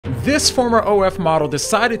This former OF model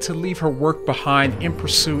decided to leave her work behind in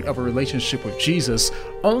pursuit of a relationship with Jesus,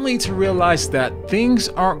 only to realize that things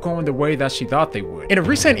aren't going the way that she thought they would. In a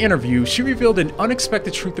recent interview, she revealed an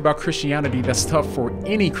unexpected truth about Christianity that's tough for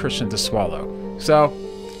any Christian to swallow. So,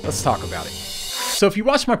 let's talk about it. So if you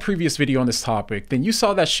watched my previous video on this topic, then you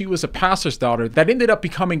saw that she was a pastor's daughter that ended up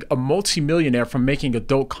becoming a multi-millionaire from making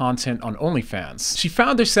adult content on OnlyFans. She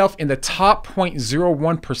found herself in the top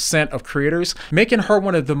 0.01% of creators, making her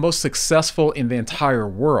one of the most successful in the entire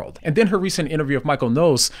world. And then her recent interview with Michael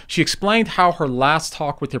Knowles, she explained how her last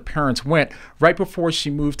talk with her parents went right before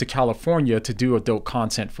she moved to California to do adult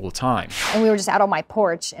content full time. And we were just out on my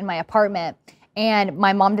porch in my apartment. And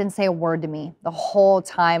my mom didn't say a word to me the whole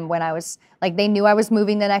time when I was, like, they knew I was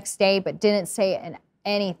moving the next day, but didn't say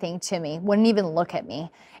anything to me, wouldn't even look at me.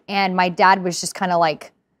 And my dad was just kind of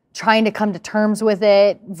like trying to come to terms with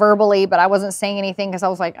it verbally, but I wasn't saying anything because I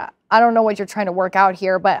was like, I don't know what you're trying to work out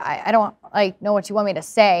here, but I don't like know what you want me to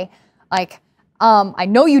say. Like, I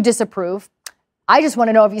know you disapprove. I just want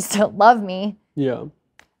to know if you still love me. Yeah.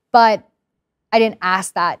 But I didn't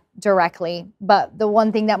ask that directly, but the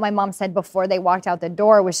one thing that my mom said before they walked out the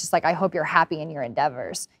door was just like, I hope you're happy in your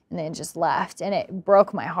endeavors. And then just left. And it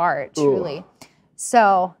broke my heart, truly. Ooh.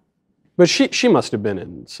 So. But she must have been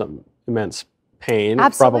in some immense pain.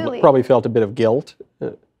 Absolutely. Probably felt a bit of guilt.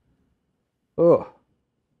 Oh.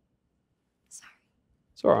 Sorry.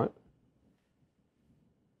 It's all right.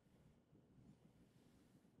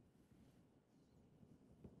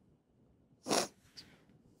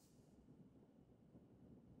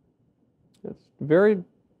 Very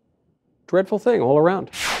dreadful thing all around.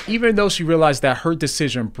 Even though she realized that her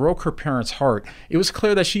decision broke her parents' heart, it was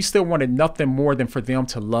clear that she still wanted nothing more than for them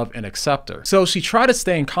to love and accept her. So she tried to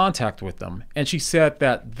stay in contact with them, and she said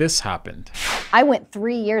that this happened. I went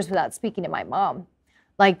 3 years without speaking to my mom.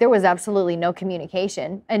 Like, there was absolutely no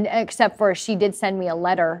communication, and except for she did send me a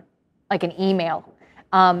letter, like an email,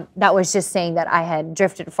 that was just saying that I had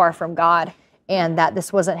drifted far from God and that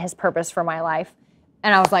this wasn't his purpose for my life.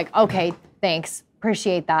 And I was like, okay, thanks,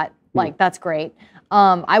 appreciate that. Like, that's great.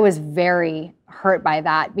 I was very hurt by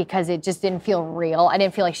that because it just didn't feel real. I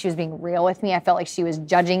didn't feel like she was being real with me. I felt like she was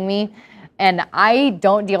judging me. And I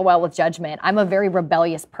don't deal well with judgment. I'm a very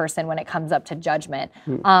rebellious person when it comes up to judgment.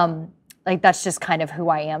 Like, that's just kind of who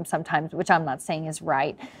I am sometimes, which I'm not saying is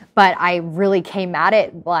right. But I really came at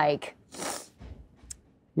it like,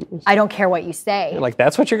 I don't care what you say. Like,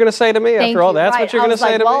 that's what you're going to say to me? After all, that's what you're going to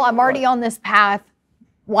say to me? Well, I'm already on this path.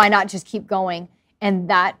 Why not just keep going?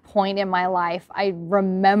 And that point in my life, I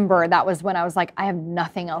remember that was when I was like, I have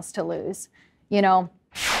nothing else to lose, you know?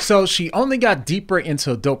 So she only got deeper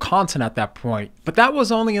into adult content at that point, but that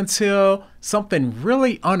was only until something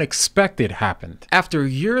really unexpected happened. After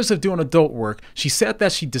years of doing adult work, she said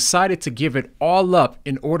that she decided to give it all up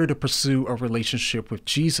in order to pursue a relationship with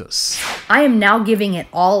Jesus. I am now giving it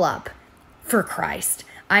all up for Christ.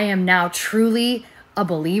 I am now truly a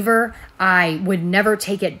believer. I would never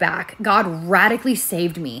take it back. God radically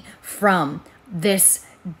saved me from this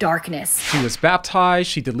darkness. She was baptized,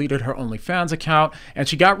 she deleted her OnlyFans account, and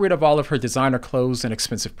she got rid of all of her designer clothes and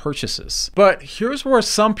expensive purchases. But here's where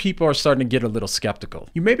some people are starting to get a little skeptical.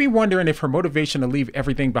 You may be wondering if her motivation to leave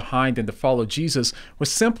everything behind and to follow Jesus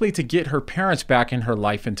was simply to get her parents back in her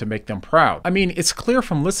life and to make them proud. I mean, it's clear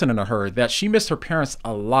from listening to her that she missed her parents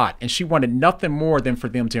a lot, and she wanted nothing more than for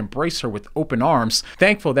them to embrace her with open arms,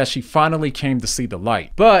 thankful that she finally came to see the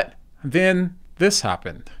light. But then this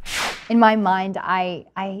happened. In my mind, I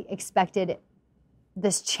expected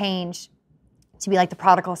this change to be like the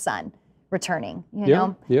prodigal son returning, you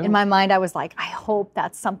know? Yeah. In my mind, I was like, I hope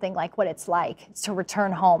that's something like what it's like to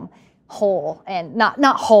return home whole, and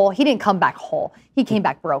not whole. He didn't come back whole. He came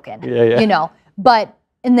back broken, you know?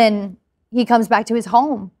 And then he comes back to his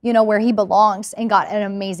home, you know, where he belongs, and got an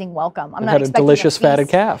amazing welcome. I'm not expecting a delicious fatted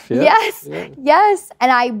calf. Yeah. Yes, yes.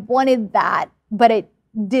 And I wanted that, but it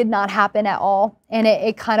did not happen at all. And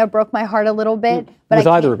it kind of broke my heart a little bit. But with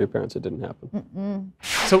either of your parents, it didn't happen.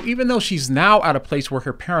 So even though she's now at a place where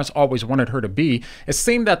her parents always wanted her to be, it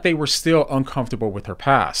seemed that they were still uncomfortable with her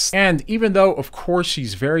past. And even though, of course,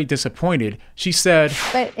 she's very disappointed, she said,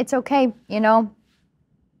 but it's okay, you know?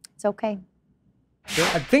 It's okay.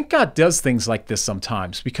 I think God does things like this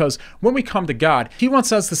sometimes, because when we come to God, he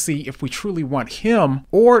wants us to see if we truly want him,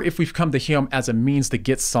 or if we've come to him as a means to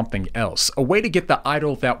get something else, a way to get the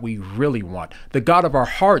idol that we really want, the God of our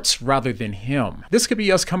hearts rather than him. This could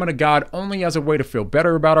be us coming to God only as a way to feel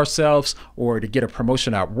better about ourselves, or to get a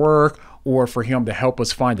promotion at work, or for him to help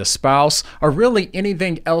us find a spouse, or really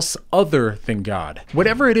anything else other than God.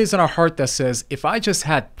 Whatever it is in our heart that says, if I just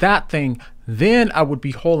had that thing, then I would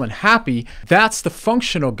be whole and happy, that's the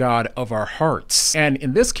functional God of our hearts. And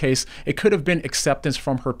in this case, it could have been acceptance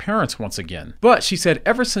from her parents once again. But she said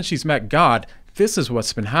ever since she's met God, this is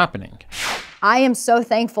what's been happening. I am so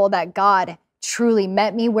thankful that God truly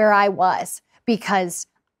met me where I was, because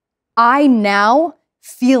I now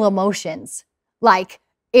feel emotions. Like,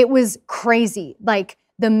 it was crazy. Like,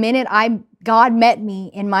 the minute God met me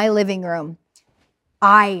in my living room,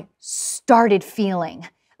 I started feeling.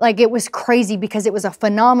 Like, it was crazy because it was a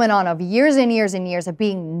phenomenon of years and years and years of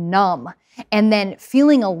being numb and then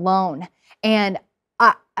feeling alone. And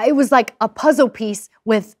it was like a puzzle piece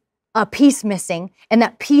with a piece missing. And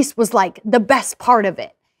that piece was like the best part of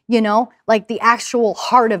it, you know, like the actual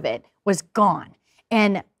heart of it was gone.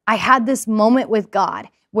 And I had this moment with God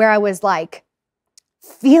where I was like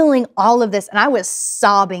feeling all of this, and I was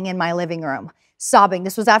sobbing in my living room. Sobbing.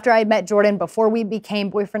 This was after I had met Jordan, before we became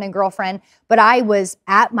boyfriend and girlfriend, but I was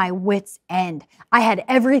at my wit's end. I had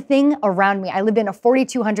everything around me. I lived in a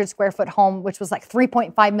 4,200 square foot home, which was like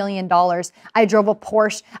 $3.5 million. I drove a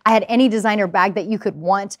Porsche. I had any designer bag that you could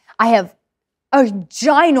want. I have a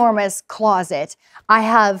ginormous closet. I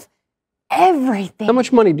have everything. How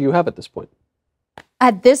much money do you have at this point?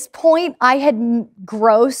 At this point, I had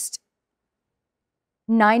grossed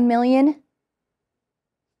 $9 million.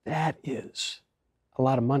 That is a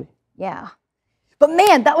lot of money. Yeah. But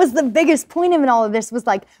man, that was the biggest point of it all of this, was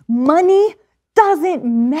like, money doesn't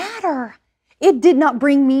matter. It did not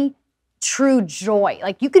bring me true joy.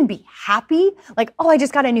 Like, you can be happy, like, oh, I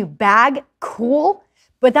just got a new bag, cool.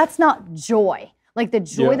 But that's not joy. Like, the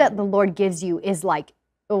joy that the Lord gives you is like,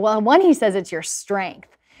 well, one, he says it's your strength.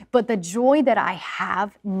 But the joy that I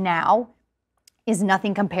have now is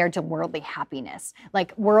nothing compared to worldly happiness.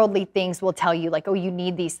 Like, worldly things will tell you, like, oh, you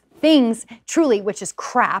need these things, truly, which is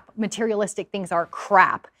crap. Materialistic things are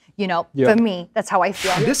crap. You know, for me, that's how I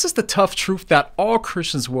feel. This is the tough truth that all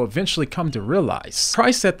Christians will eventually come to realize.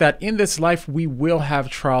 Christ said that in this life, we will have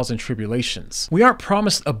trials and tribulations. We aren't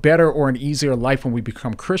promised a better or an easier life when we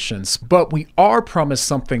become Christians, but we are promised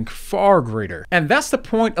something far greater. And that's the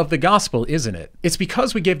point of the gospel, isn't it? It's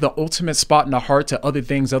because we gave the ultimate spot in the heart to other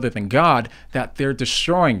things other than God that they're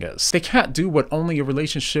destroying us. They can't do what only a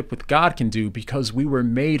relationship with God can do, because we were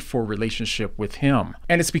made for a relationship with Him.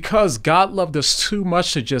 And it's because God loved us too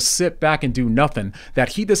much to just sit back and do nothing that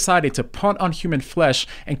He decided to punt on human flesh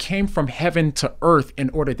and came from heaven to earth in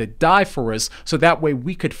order to die for us, so that way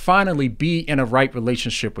we could finally be in a right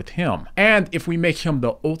relationship with Him. And if we make Him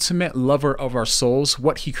the ultimate lover of our souls,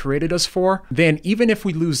 what He created us for, then even if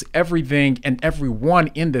we lose everything and everyone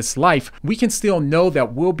in this life, we can still know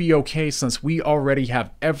that we'll be okay, since we already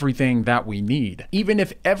have everything that we need. Even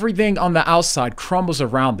if everything on the outside crumbles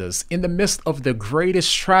around us, in the midst of the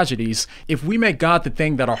greatest tragedies, if we make God the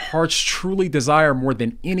thing that our hearts truly desire more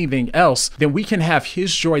than anything else, then we can have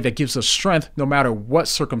His joy that gives us strength no matter what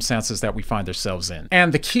circumstances that we find ourselves in.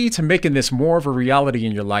 And the key to making this more of a reality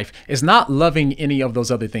in your life is not loving any of those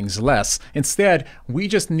other things less. Instead, we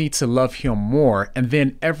just need to love Him more, and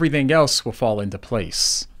then everything else will fall into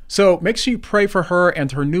place. So make sure you pray for her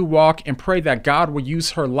and her new walk, and pray that God will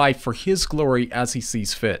use her life for His glory as He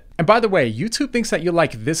sees fit. And by the way, YouTube thinks that you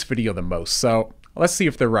like this video the most, so let's see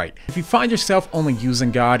if they're right. If you find yourself only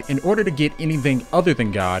using God in order to get anything other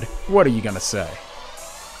than God, what are you gonna say?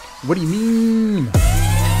 What do you mean?